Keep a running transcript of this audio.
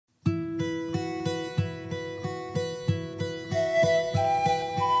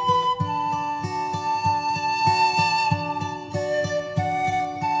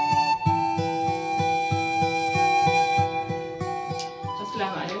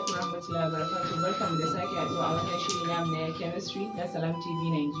alaikum warahmatullahi wabarakatuh. Barkanmu da sake haɗuwa a wannan shiri namu na chemistry na Salaam TV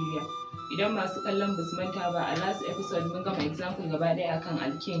Nigeria. Idan masu kallon basu manta ba, a last episode mun gama example gaba ɗaya akan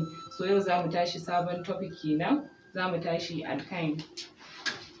alkane. So yau za mu tashi sabon topic kenan. Za mu tashi alkyne.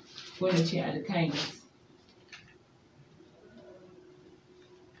 Ko na ce alkynes.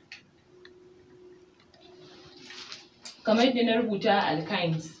 Kamar yadda na rubuta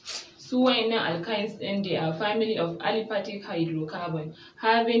alkynes. Su wayannan alkynes ɗin they are family of aliphatic hydrocarbon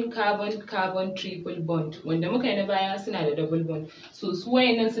having carbon-carbon triple bond. Wanda muka yi na baya suna da double bond. So su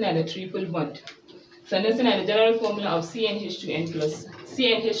wayannan suna da triple bond. Sannan suna da general formula of CnH2n plus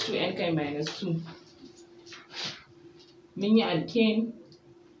CnH2n kai minus 2. Mun yi alkane.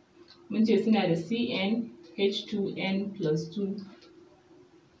 Mun ce suna da CnH2n plus 2.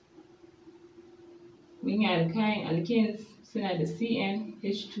 Mun yi alkanes suna da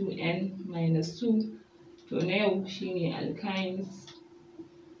CnH2n minus 2. To na yau shine alkynes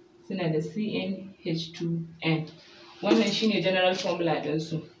suna da CnH2n. Wannan shine general formula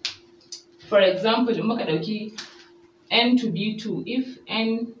ɗinsu. For example, in muka ɗauki n to be 2, if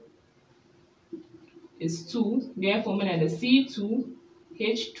n is 2, therefore muna da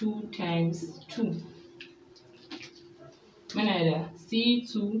C2H2 times 2. Muna da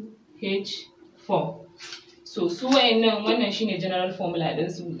C2H4. So su wayannan wannan shine general formula din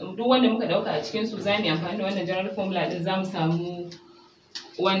su. Duk wanda muka dauka a cikin su zamu amfani da wannan general formula din zamu samu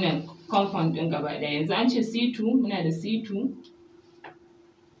wannan compound din gaba daya. Yanzu an ce C2 muna da C2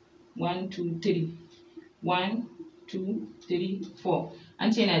 1 2 3 1 2 3 4.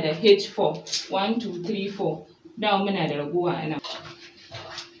 An ce yana da H4 1 2 3 4. Dawo muna da raguwa anan.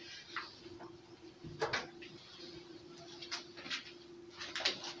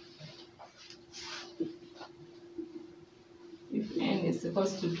 Is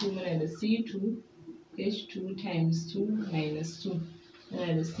equals to 2, muna da C2H2 times 2 minus 2. Muna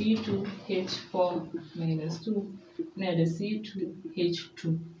da C2H4 minus 2. Muna da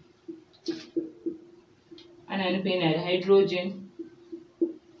C2H2. Ana nufin yana da hydrogen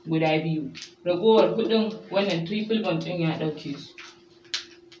guda biyu. Ragowar hudun wannan triple bond din ya dauke su.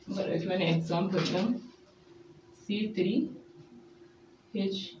 Muka dauki wani example din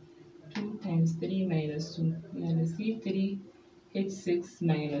C3H2 times 3 minus 2. Muna da C3H6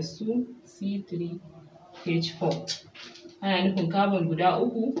 minus 2 C3H4. Ana nufin carbon guda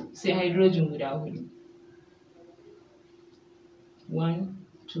uku sai hydrogen guda hudu. 1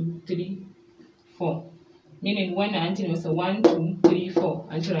 2 3 4. Meaning wannan an ce masa 1 2 3 4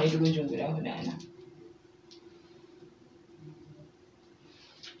 an cire hydrogen guda hudu ana.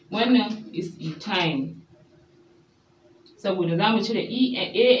 Wannan is ethyne. Saboda za mu cire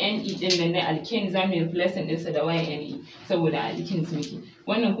ANE din nan na alkane za mu yi replacing ɗinsa da YNE saboda alkenes muke.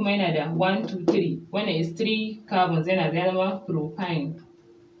 Wannan kuma yana da 1 2 3. Wannan is 3 carbons yana da zama propane.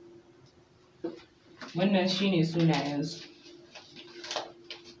 Wannan shine sunayensu.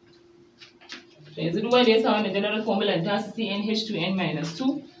 Yanzu duk wanda ya sa wannan general formula ta su CnH2n minus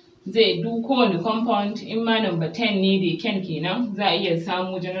 2 zai duk kowane compound in ma number 10 ne da ken kenan za a iya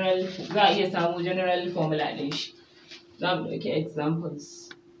samu general formula ɗin shi. Za mu ɗauki examples.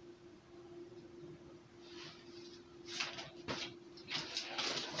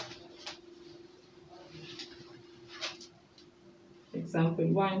 Example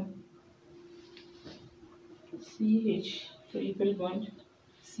 1. CH triple bond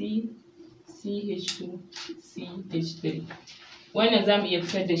CH2 CH3. Wannan za mu iya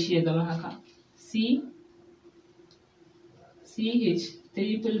fitar da shi ya zama haka. CH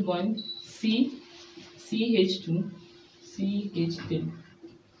triple bond CH2 CH3.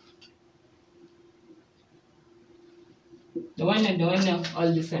 Da wannan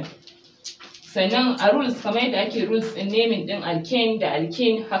all the same. Sannan a rules kamar yadda ake rules in naming din alkane da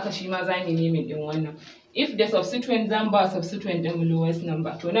alkane haka shi ma za mu naming din wannan. If the substituent zan ba substituent din lowest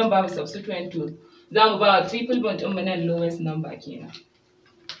number, to nan ba mu substituent to za mu ba triple bond din mu nan lowest number kenan.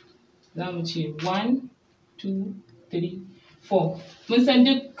 Za mu ce 1 2 3 4. Mun san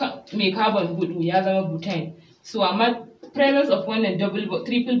duk mai carbon hudu ya zama butane. So amma presence of wannan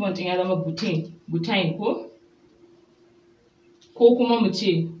triple bond ya zama butane ko kuma mu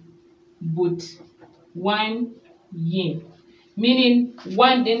ce but1 yin. Meaning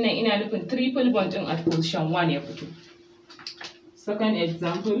 1 din nan ina nufin triple bond din at position 1 ya fito. Second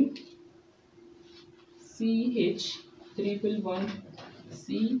example CH triple bond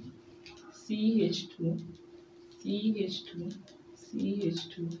CH2 CH2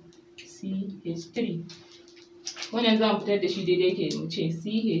 CH2 CH3. Wannan za mu fitar da shi daidai ke mu ce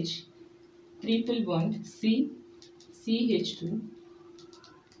CH triple bond CH2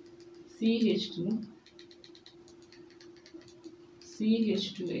 CH2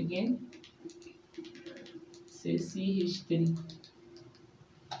 CH2 again, sai CH3,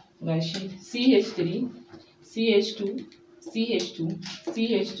 gashi CH3, CH2, CH2,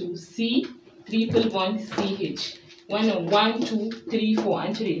 CH2, C, triple bond CH. Wannan 1, 2, 3, 4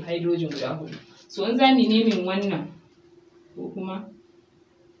 an cire hydrogen guda hudu. So in za mu nemin wannan ko kuma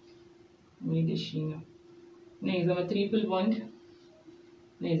mai da shi nan. Nan ya zama triple bond,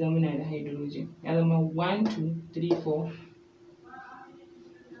 nan ya zama muna da hydrogen. Ya zama 1, 2, 3, 4.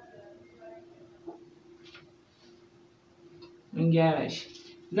 Mun gyara shi.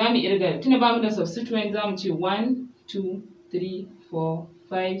 Za mu irga, tunda ba mu da substituent za mu ce 1, 2, 3, 4,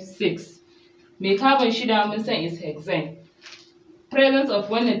 5, 6. Mai carbon shida mun san is hexane. Presence of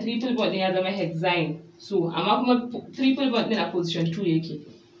wannan triple bond ya zama hexane. So, amma kuma triple bond din a position 2 yake.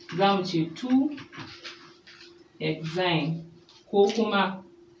 Za mu ce 2 hexane ko kuma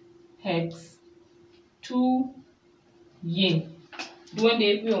hex 2 yin. Duk wanda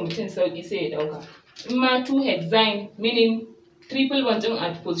ya fi wa mutum sauƙi sai ya ɗauka. In ma 2 hexane meaning triple bond din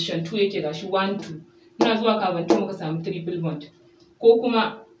a position 2 yake gashi 1, 2. Muna zuwa carbon 2 muka samu triple bond. Ko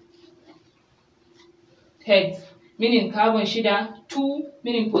kuma hex meaning carbon shida 2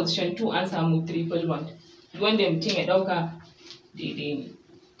 meaning position 2 an samu triple bond. Duk wanda mutum ya ɗauka daidai ne.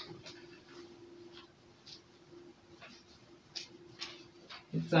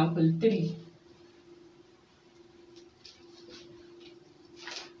 Example 3.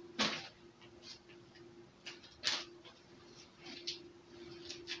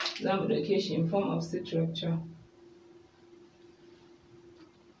 Za mu ɗauke shi in form of structure.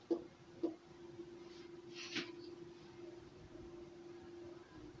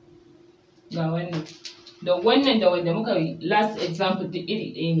 Ga wannan. Da wannan da wanda muka yi last example duk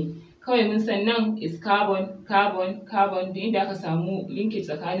iri ɗaya ne. Kawai mun san nan is carbon, carbon, carbon, da inda aka samu linkage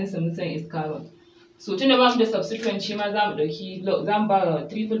tsakaninsa mun san is carbon. So tunda ba mu da substituent shi ma za mu ɗauki, za mu ba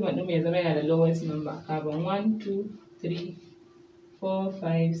triple bond ɗin ya zama yana da lowest number. Carbon 1, 2, 3, 4,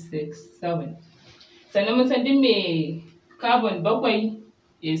 5, 6, 7. Sannan mun san duk mai carbon bakwai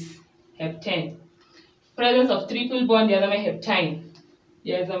is heptane. Presence of triple bond ya zama heptane.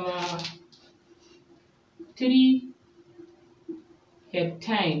 Ya zama 3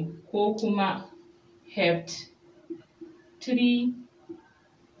 heptane ko kuma hept 3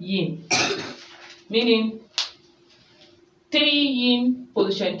 yin. Meaning 3 yin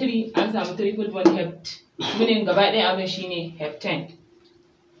position 3 an samu triple bond hept. Meaning gaba ɗaya abin shine heptane.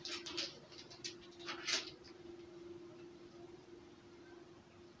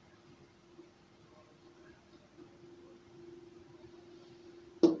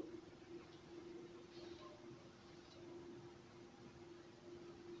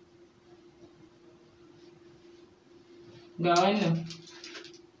 Ga wannan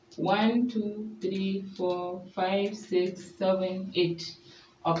 1, 2, 3, 4, 5, 6, 7, 8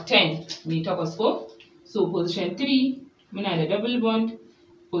 octane mai takwas ko? So position 3 muna da double bond,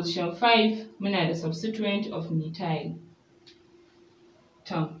 position 5 muna da substituent of methyl.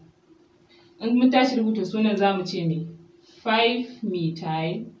 In mun tashi rubuta sunan za mu ce me 5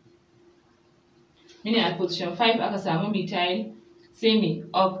 methyl. Muna a position 5 aka samu methyl sai me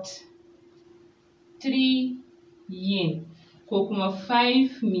oct 3 yin ko kuma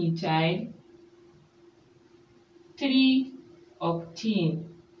 5 methyl 3 octane.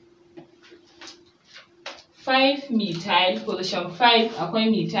 5 methyl position 5 akwai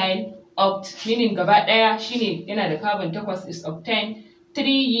methyl oct meaning gaba ɗaya shine yana da carbon 8 is octane. 3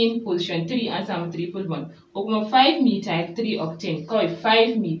 yin position 3 an samu triple bond ko kuma 5 methyl 3 octane kawai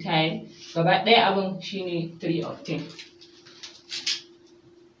 5 methyl gaba ɗaya abin shine 3 octane.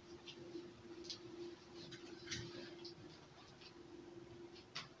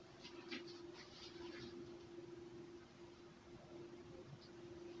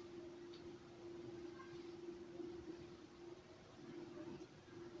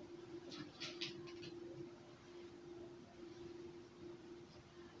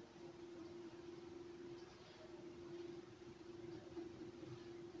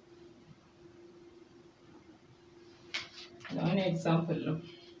 Da wani example ɗin.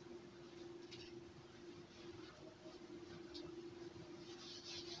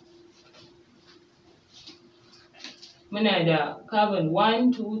 Muna da carbon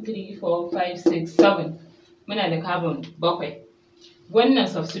 1, 2, 3, 4, 5, 6, 7. Muna da carbon bakwai. Wannan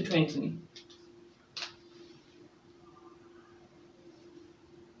substituent ne.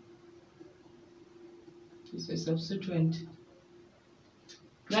 It's a substituent.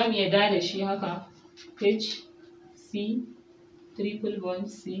 Za mu iya da shi haka H, C, triple bond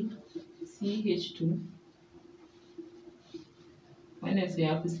C, CH2. Wannan sai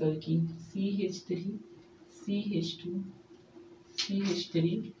ya fi sauki CH3, CH2,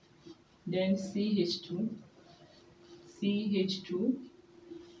 CH3, then CH2, CH2,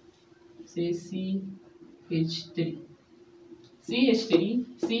 sai CH3, CH3,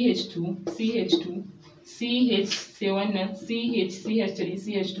 CH2, CH2, CH sai wannan CH, CH3,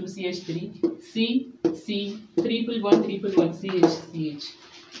 CH2, CH3, C, triple bond, CH, CH.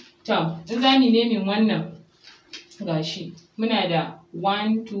 To, in za mu nemin wannan gashi, muna da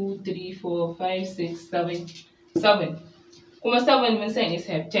 1, 2, 3, 4, 5, 6, 7. Kuma 7 mun san is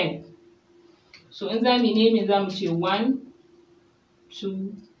heptane. So in za mu nemin za mu ce 1,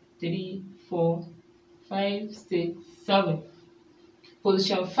 2, 3, 4, 5, 6, 7.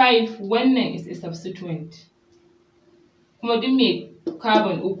 Position 5, wannan is a substituent. Kuma duk mai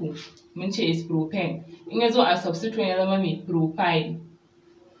carbon uku mun ce is propane. In ya zo a substituent ya zama mai propyl.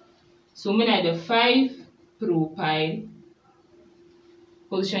 So muna da 5 propyl.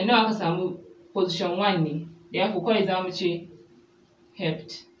 Position nawa aka samu? Position 1 ne. Da ya kawai za mu ce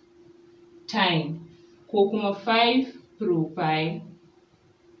heptane ko kuma 5 propyl.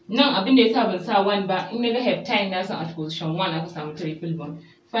 Nan abin da ya sa ban sa 1 ba, in naga heptane na san at position 1 aka samu triple bond.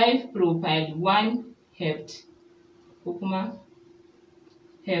 5 propyl 1 hept ko kuma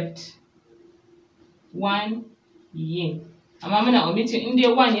hept 1 yin. Amma muna omitting, in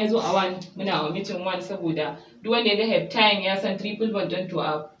dai 1 ya zo a 1 muna omitting 1 saboda duk wanda ya ga heptane ya san triple bond ɗin to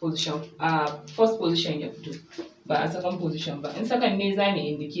a first position ya fito ba a second position ba. In second ne za mu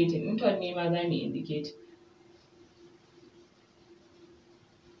indicate, in third ne ma za mu indicate.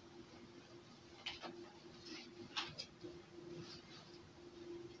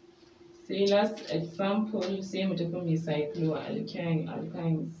 Sai last example sai mu tafi mai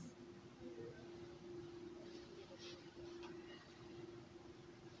cycloalkanes.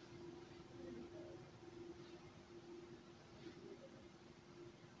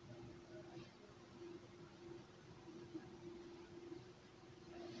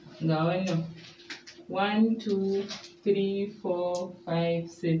 Ga wannan 1, 2, 3, 4, 5,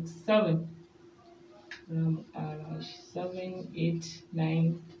 6, 7. 7, 8,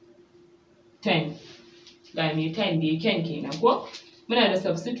 9, 10. Ga methyl da yake kenan ko? Muna da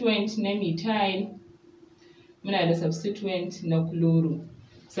substituent na methyl, muna da substituent na chloro.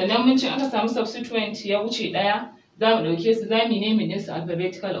 Sannan mun ci aka samu substituent ya wuce ɗaya, za mu ɗauke su za mu name ɗinsu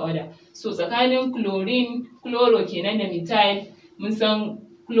alphabetical order. So tsakanin chlorine, chloro kenan da methyl, mun san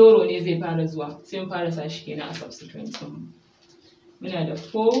chloro ne zai fara zuwa, sai mu fara sa shi kenan a substituent ɗin. Muna da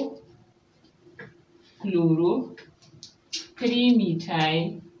 4 chloro, 3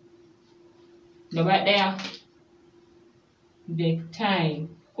 methyl, gaba ɗaya dectine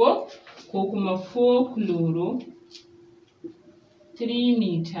ko kuma 4 chloro, 3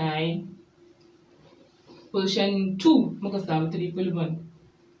 methyl, position 2 muka samu triple bond,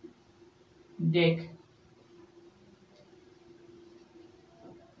 dec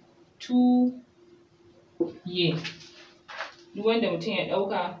 2 ye. Duk wanda mutum ya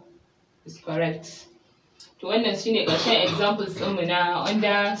ɗauka is correct. To wannan shine ƙarshen examples ɗinmu na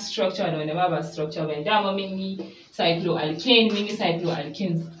under structure da wanda ba structure ba. Dama mun yi cycloalkane, mun yi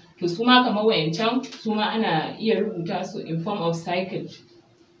cycloalkenes. To su ma kamar wayancan, su ma ana iya rubuta su in form of cycle.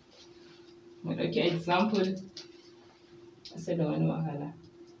 Mu ɗauki example ƙasa da wani wahala.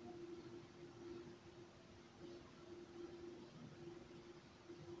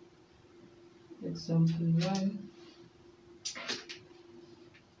 Example 1.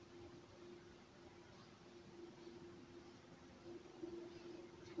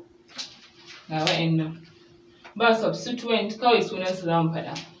 Ga wa'annan ba substituent, kawai sunansu za mu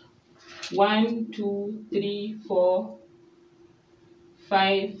faɗa. 1, 2, 3, 4,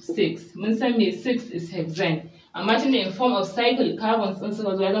 5, 6. Mun san me 6 is hexane. Amma tunda in form of cycle carbons ɗin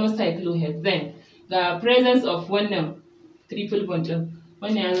suka zo ya zama cyclohexane. Ga presence of wannan triple bond ɗin,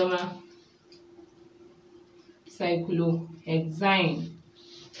 wannan ya zama cyclohexane.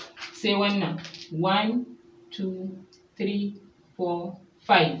 Sai wannan 1, 2, 3, 4,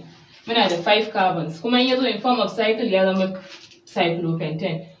 5. Muna da 5 carbons. Kuma in ya zo in form of cycle ya zama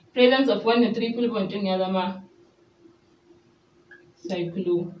cyclopentane. Presence of wannan triple bond ɗin ya zama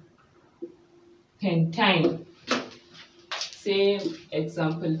cyclopentine. Say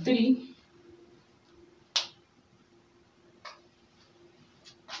example 3.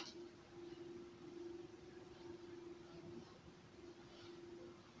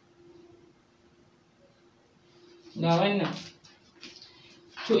 Ga wannan.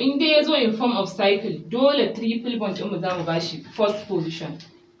 To in dai ya zo in form of cycle, dole triple bond ɗinmu za mu bashi first position.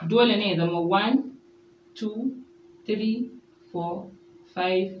 Dole ne ya zama 1, 2, 3, 4,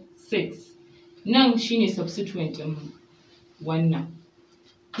 5, 6. Nan shine substituent ɗinmu. Wannan.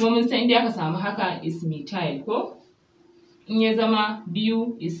 Kuma mun san inda aka samu haka is methyl ko? in ya zama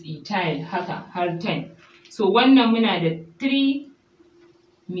biyu is ethyl, haka har 10. So wannan muna da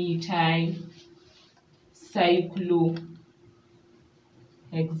 3-methyl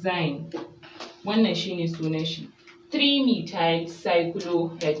cyclohexane. Wannan shine sunan shi, 3-methyl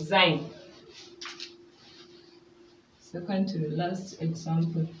cyclohexane. Second to the last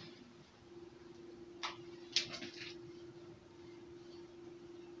example.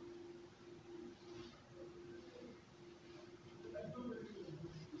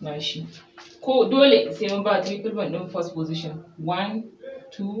 Gashi. Ko dole sai mun ba triple bond din first position. 1,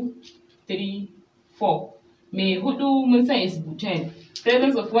 2, 3, 4. Me hudu mun san is butane.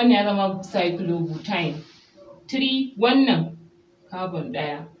 Presence of wannan ya zama cyclobutane. 3 wannan carbon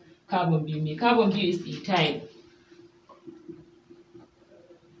daya, carbon biyu. Me carbon biyu is ethyl.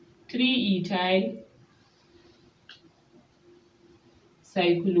 3 ethyl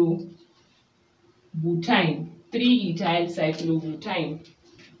cyclobutane. 3 ethyl cyclobutane.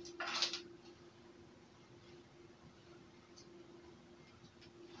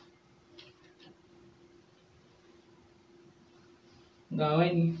 Ga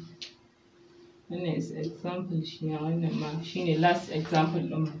wani, wannan is example shi ne, wannan ma shine last example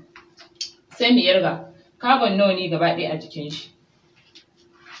ɗin mu. Sai mu yarga carbon nawa ne gaba ɗaya a jikin shi.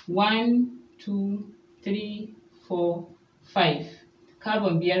 1, 2, 3, 4, 5.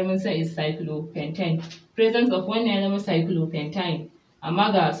 Carbon biyar mun san is cyclopentane. Presence of wannan ya zama cyclopentane,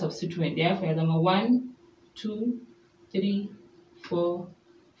 amma ga substituent da ya zama 1, 2, 3, 4,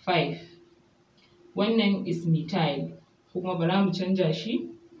 5. Wannan is methyl, kuma bara mu canja shi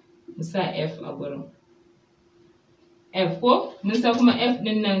mu sa F a gurin. F ko mun san kuma F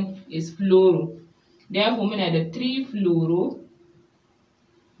din nan is fluoro. Therefore muna da 3 fluoro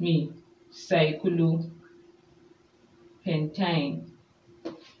cyclopentane.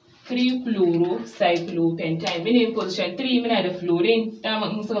 3 fluoro cyclopentane. Meaning position 3 muna da fluorine. Dama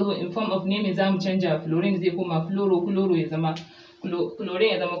in suka zo in form of naming za mu canja fluorine zai koma fluoro, fluoro ya zama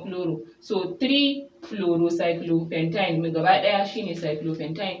chlorine ya zama chloro. So 3 fluorocyclopentane mu gaba daya shine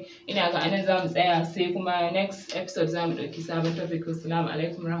cyclopentane. Ina ga anan zamu tsaya, sai kuma next episode zamu dauki sabon topic. Assalamu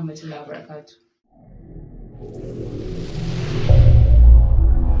alaikum warahmatullahi wabarakatuh.